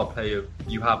superstar player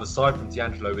you have aside from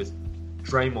D'Angelo is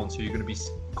Draymond, who you're going to be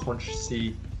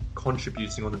consciously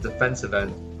contributing on the defensive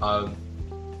end,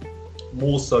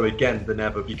 more so again than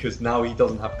ever, because now he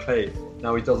doesn't have Clay,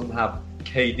 now he doesn't have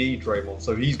KD Draymond,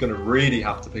 so he's going to really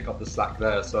have to pick up the slack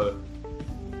there. So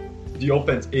the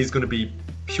offense is going to be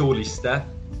purely Steph.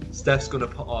 Steph's going to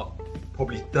put up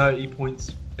probably 30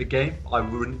 points a game. I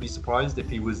wouldn't be surprised if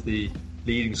he was the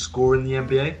leading scorer in the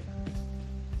NBA.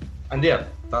 And yeah,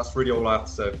 that's really all I have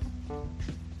to say.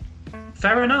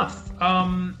 Fair enough.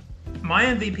 My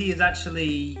MVP is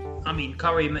actually,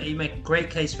 Curry. You make a great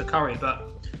case for Curry, but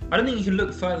I don't think you can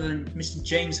look further than Mr.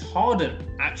 James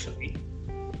Harden, actually.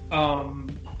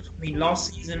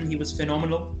 Last season he was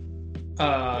phenomenal.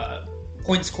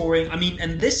 Point scoring.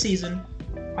 And this season,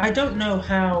 I don't know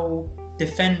how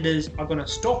defenders are going to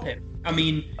stop him.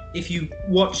 If you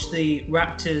watch the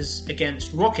Raptors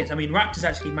against Rockets, Raptors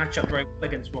actually match up very well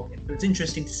against Rockets. But it's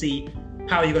interesting to see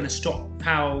how you're going to stop,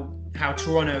 how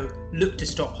Toronto looked to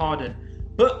stop Harden.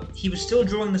 But he was still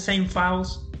drawing the same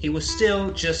fouls. He was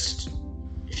still just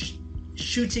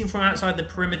shooting from outside the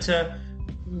perimeter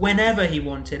whenever he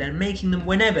wanted and making them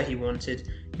whenever he wanted.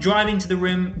 Driving to the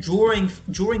rim, drawing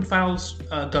fouls,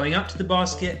 going up to the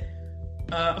basket.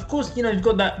 Of course, you've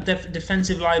got that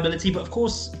defensive liability, but of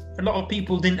course, a lot of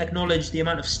people didn't acknowledge the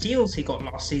amount of steals he got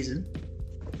last season.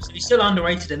 So he's still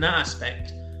underrated in that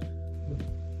aspect.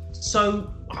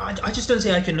 So I just don't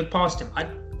see I can look past him. I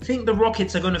think the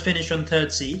Rockets are going to finish on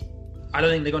third seed. I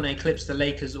don't think they're going to eclipse the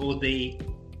Lakers or the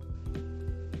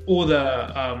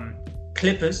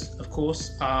Clippers, of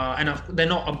course. They're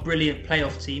not a brilliant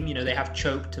playoff team. You know, they have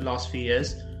choked the last few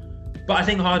years. But I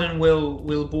think Harden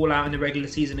will ball out in the regular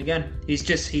season again. He's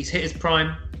hit his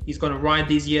prime. He's going to ride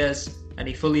these years, and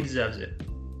he fully deserves it.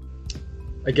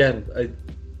 Again,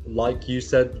 like you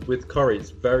said with Curry,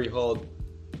 it's very hard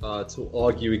to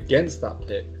argue against that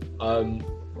pick.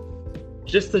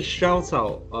 Just a shout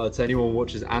out to anyone who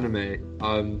watches anime.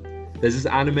 There's this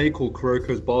anime called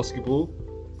Kuroko's Basketball,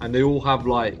 and they all have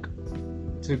like,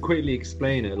 to quickly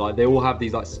explain it, like they all have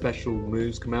these like special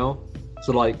moves, Kamel.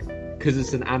 So like, because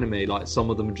it's an anime, like some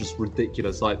of them are just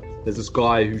ridiculous. Like there's this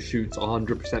guy who shoots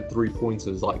 100%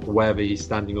 3-pointers, like wherever he's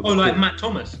standing up. Oh, like Matt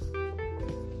Thomas.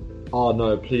 Oh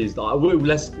no, please!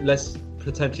 Let's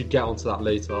potentially get onto that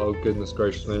later. Oh goodness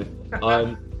gracious me!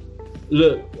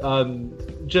 Look,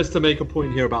 just to make a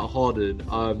point here about Harden.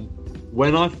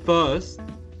 When I first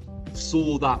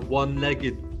saw that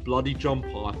one-legged bloody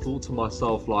jumper, I thought to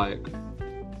myself, like,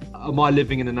 am I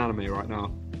living in an anime right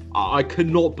now? I could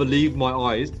not believe my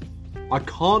eyes. I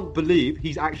can't believe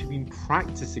he's actually been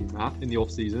practicing that in the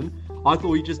off-season. I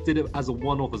thought he just did it as a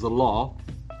one-off, as a laugh.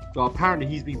 But apparently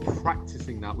he's been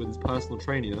practicing that with his personal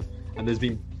trainer, and there's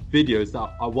been videos that,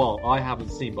 I haven't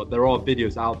seen, but there are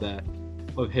videos out there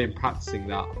of him practicing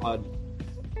that.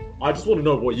 I just want to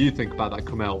know what you think about that,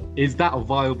 Kamel. Is that a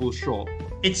viable shot?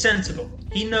 It's sensible.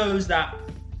 He knows that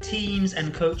teams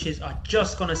and coaches are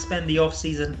just going to spend the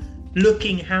off-season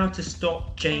looking how to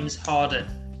stop James Harden,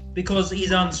 because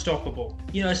he's unstoppable.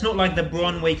 You know, it's not like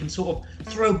LeBron where you can sort of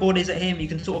throw bodies at him, you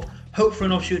can sort of hope for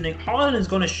an off-shooting. Harden's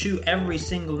going to shoot every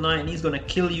single night, and he's going to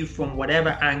kill you from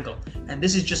whatever angle. And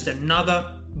this is just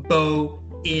another bow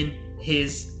in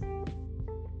his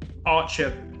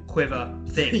archer quiver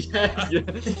thing. yeah.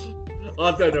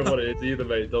 I don't know what it is either,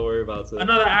 mate. Don't worry about it.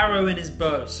 Another arrow in his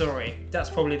bow. Sorry, that's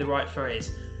probably the right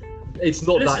phrase. It's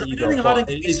not that either, but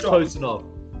it's close enough.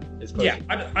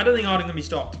 I don't think Harden can be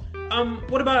stopped.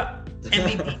 What about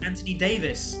MVP Anthony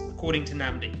Davis, according to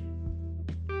Namdi?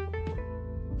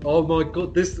 Oh my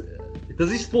god, does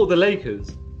he support the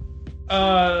Lakers?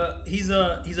 He's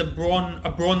a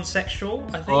bronze sexual,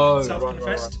 I think.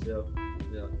 Self-confessed. Right.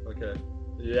 Yeah, okay.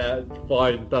 Yeah,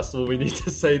 fine. That's all we need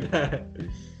to say there.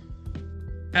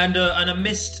 And a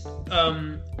missed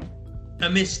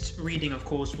reading, of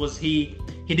course, was he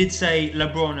did say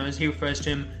LeBron, as he refers to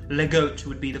him, Le GOAT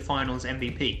would be the Finals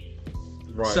MVP.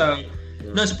 Right. So,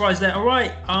 no surprise there. All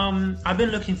right. I've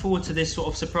been looking forward to this sort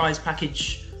of surprise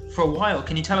package for a while.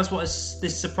 Can you tell us what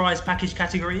this surprise package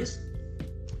category is?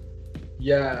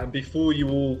 Yeah, and before you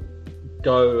all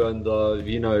go and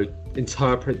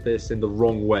interpret this in the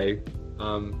wrong way,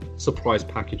 surprise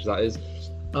package that is.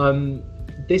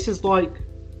 This is like,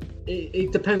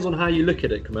 it depends on how you look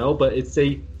at it, Kamel, but it's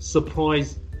a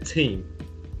surprise team.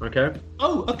 Okay.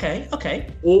 Oh, okay.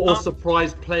 Or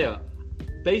surprise player.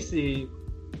 Basically,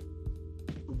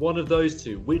 one of those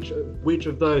two. Which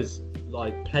of those,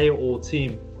 like player or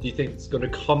team, do you think is going to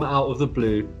come out of the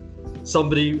blue?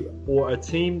 Somebody or a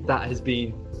team that has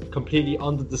been completely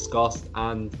under discussed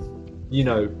and,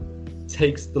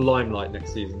 takes the limelight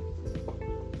next season.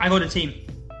 I got a team,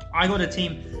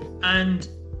 and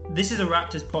this is a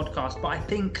Raptors podcast, but I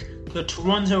think the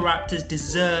Toronto Raptors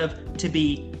deserve to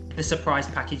be the surprise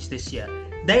package this year.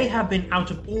 They have been out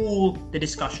of all the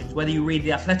discussions, whether you read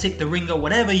The Athletic, The Ringer,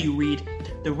 whatever you read,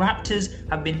 the Raptors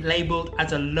have been labelled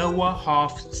as a lower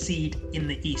half seed in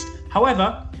the East.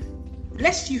 However,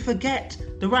 lest you forget,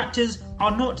 the Raptors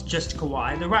are not just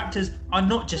Kawhi, the Raptors are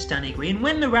not just Danny Green.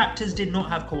 When the Raptors did not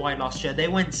have Kawhi last year, they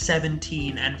went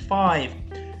 17-5.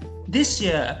 This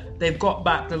year, they've got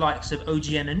back the likes of OG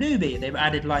Anunoby. They've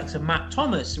added likes of Matt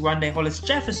Thomas, Rondae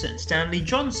Hollis-Jefferson, Stanley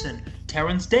Johnson,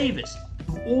 Terrence Davis,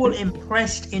 who've all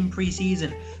impressed in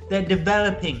preseason. They're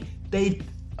developing.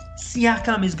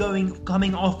 Siakam is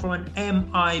coming off for an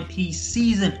MIP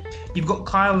season. You've got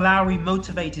Kyle Lowry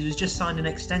motivated, who's just signed an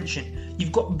extension.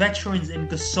 You've got veterans in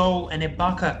Gasol and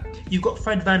Ibaka. You've got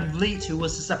Fred VanVleet, who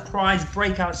was the surprise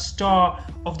breakout star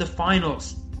of the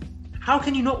finals. How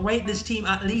can you not rate this team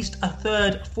at least a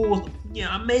third, fourth,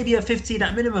 maybe a fifth seed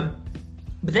at minimum?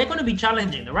 But they're going to be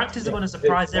challenging. The Raptors are going to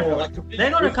surprise everyone.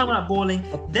 They're going to come out balling.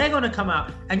 They're going to come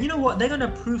out. And you know what? They're going to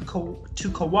prove to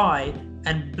Kawhi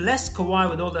and bless Kawhi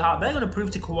with all their heart. They're going to prove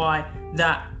to Kawhi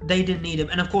that they didn't need him.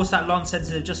 And of course, that long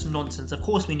sentence is just nonsense. Of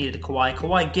course we needed a Kawhi.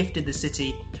 Kawhi gifted the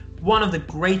city one of the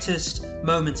greatest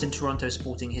moments in Toronto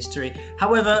sporting history.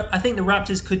 However, I think the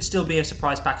Raptors could still be a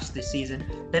surprise package this season.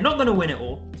 They're not going to win it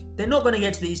all. They're not going to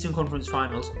get to the Eastern Conference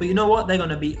Finals, but you know what? They're going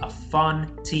to be a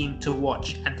fun team to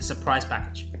watch and the surprise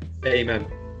package. Amen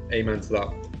to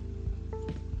that.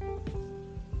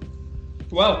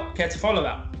 Well, care to follow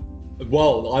that?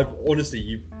 Well,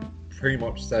 you pretty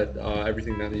much said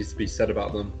everything that needs to be said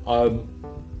about them.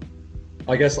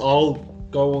 I guess I'll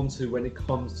go on to when it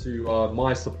comes to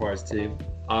my surprise team.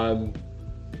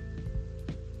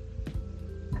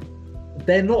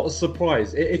 They're not a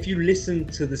surprise. If you listen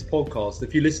to this podcast,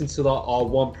 if you listen to our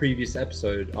one previous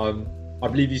episode, I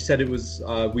believe you said it was,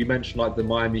 we mentioned like the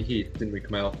Miami Heat, didn't we,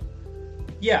 Kamal?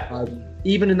 Yeah.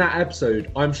 Even in that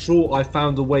episode, I'm sure I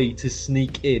found a way to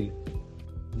sneak in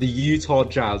the Utah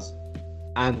Jazz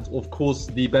and, of course,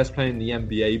 the best player in the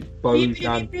NBA,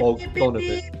 Bojan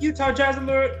Bogdanovic. Utah Jazz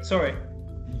alert. Sorry.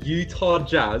 Utah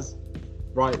Jazz,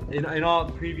 right, in our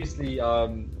previously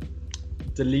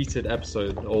deleted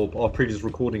episode or our previous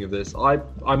recording of this, I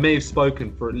may have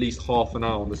spoken for at least half an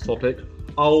hour on this topic.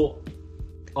 I'll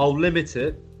limit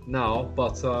it now,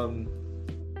 but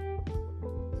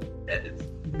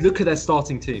look at their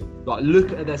starting team. Like,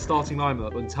 look at their starting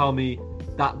lineup and tell me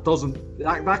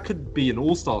that could be an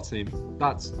all-star team.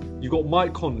 You've got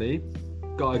Mike Conley,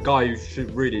 got a guy who should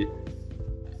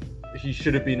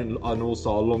have been an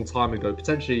all-star a long time ago.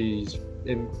 Potentially he's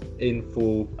in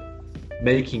for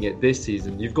making it this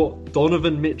season. You've got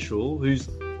Donovan Mitchell, who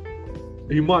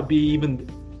might be even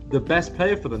the best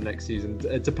player for the next season.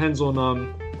 It depends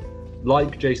on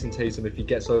like Jason Tatum, if he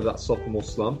gets over that sophomore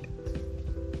slump.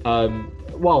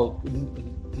 Well,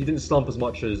 he didn't slump as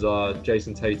much as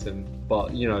Jason Tatum, but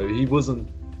he wasn't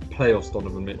playoffs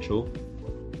Donovan Mitchell.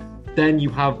 Then you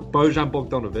have Bojan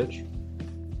Bogdanovic,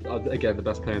 again the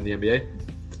best player in the NBA.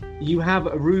 You have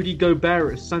Rudy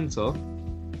Gobert at center,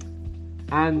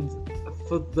 and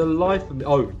for the life of me,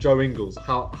 Joe Ingles.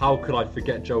 How could I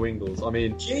forget Joe Ingles? I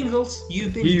mean, Jingles,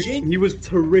 Jingles. He was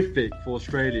terrific for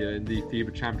Australia in the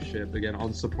FIBA Championship, again,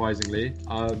 unsurprisingly.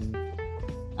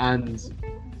 And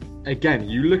again,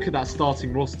 you look at that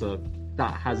starting roster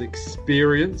that has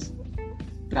experience,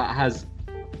 that has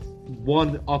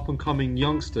one up-and-coming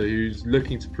youngster who's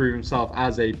looking to prove himself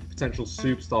as a potential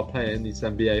superstar player in this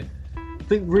NBA. I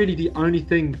think really the only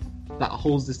thing that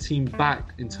holds this team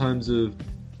back in terms of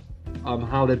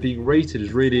how they're being rated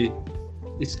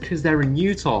it's because they're in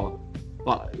Utah.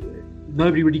 But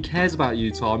nobody really cares about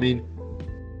Utah. I mean,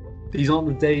 these aren't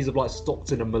the days of like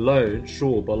Stockton and Malone,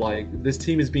 sure, but like this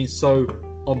team has been so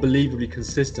unbelievably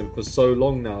consistent for so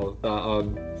long now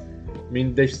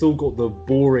that they've still got the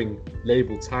boring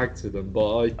label tagged to them,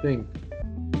 but I think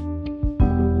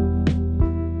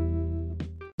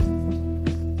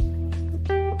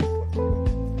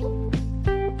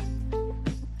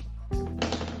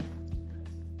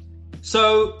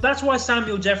so that's why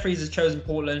Samuel Jeffries has chosen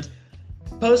Portland.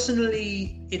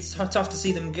 Personally, it's tough to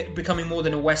see them becoming more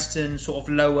than a Western sort of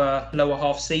lower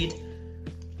half seed.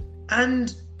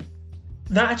 And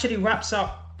that actually wraps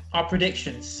up our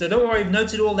predictions. So don't worry, we've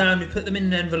noted all down, we put them in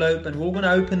an envelope, and we're all going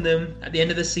to open them at the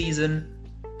end of the season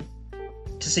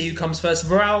to see who comes first.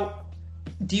 Viral,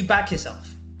 do you back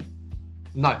yourself?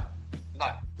 No.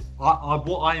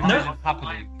 What I imagine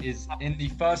happening is in the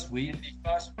first week,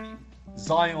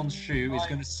 Zion's shoe is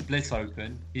going to split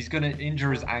open. He's going to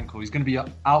injure his ankle. He's going to be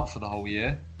out for the whole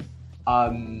year.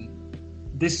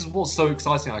 This is what's so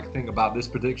exciting, I think, about this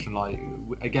prediction. Like,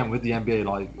 again, with the NBA,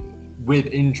 like, with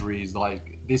injuries,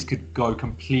 like, this could go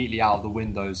completely out of the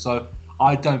window. So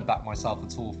I don't back myself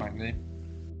at all, frankly.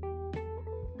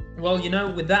 Well,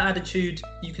 with that attitude,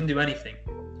 you can do anything.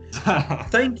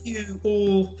 Thank you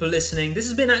all for listening. This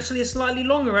has been actually a slightly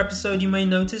longer episode, you may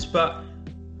notice, but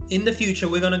in the future,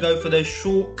 we're going to go for those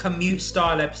short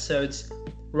commute-style episodes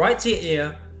right to your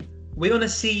ear. We're going to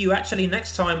see you actually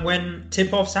next time when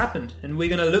tip-offs happened, and we're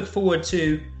going to look forward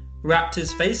to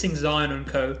Raptors facing Zion and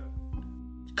co.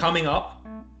 coming up.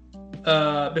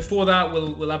 Before that,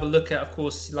 we'll have a look at, of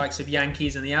course, the likes of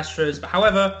Yankees and the Astros. But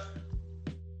however,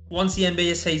 once the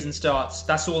NBA season starts,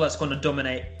 that's all that's going to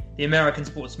dominate the American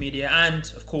sports media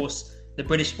and, of course, the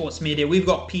British sports media. We've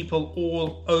got people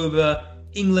all over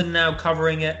England now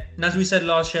covering it. And as we said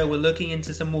last show, we're looking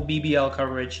into some more BBL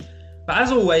coverage. But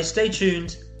as always, stay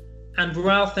tuned. And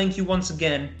Viral, thank you once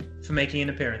again for making an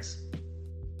appearance.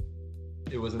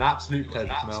 It was an absolute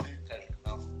pleasure, Mel.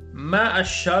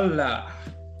 MashaAllah.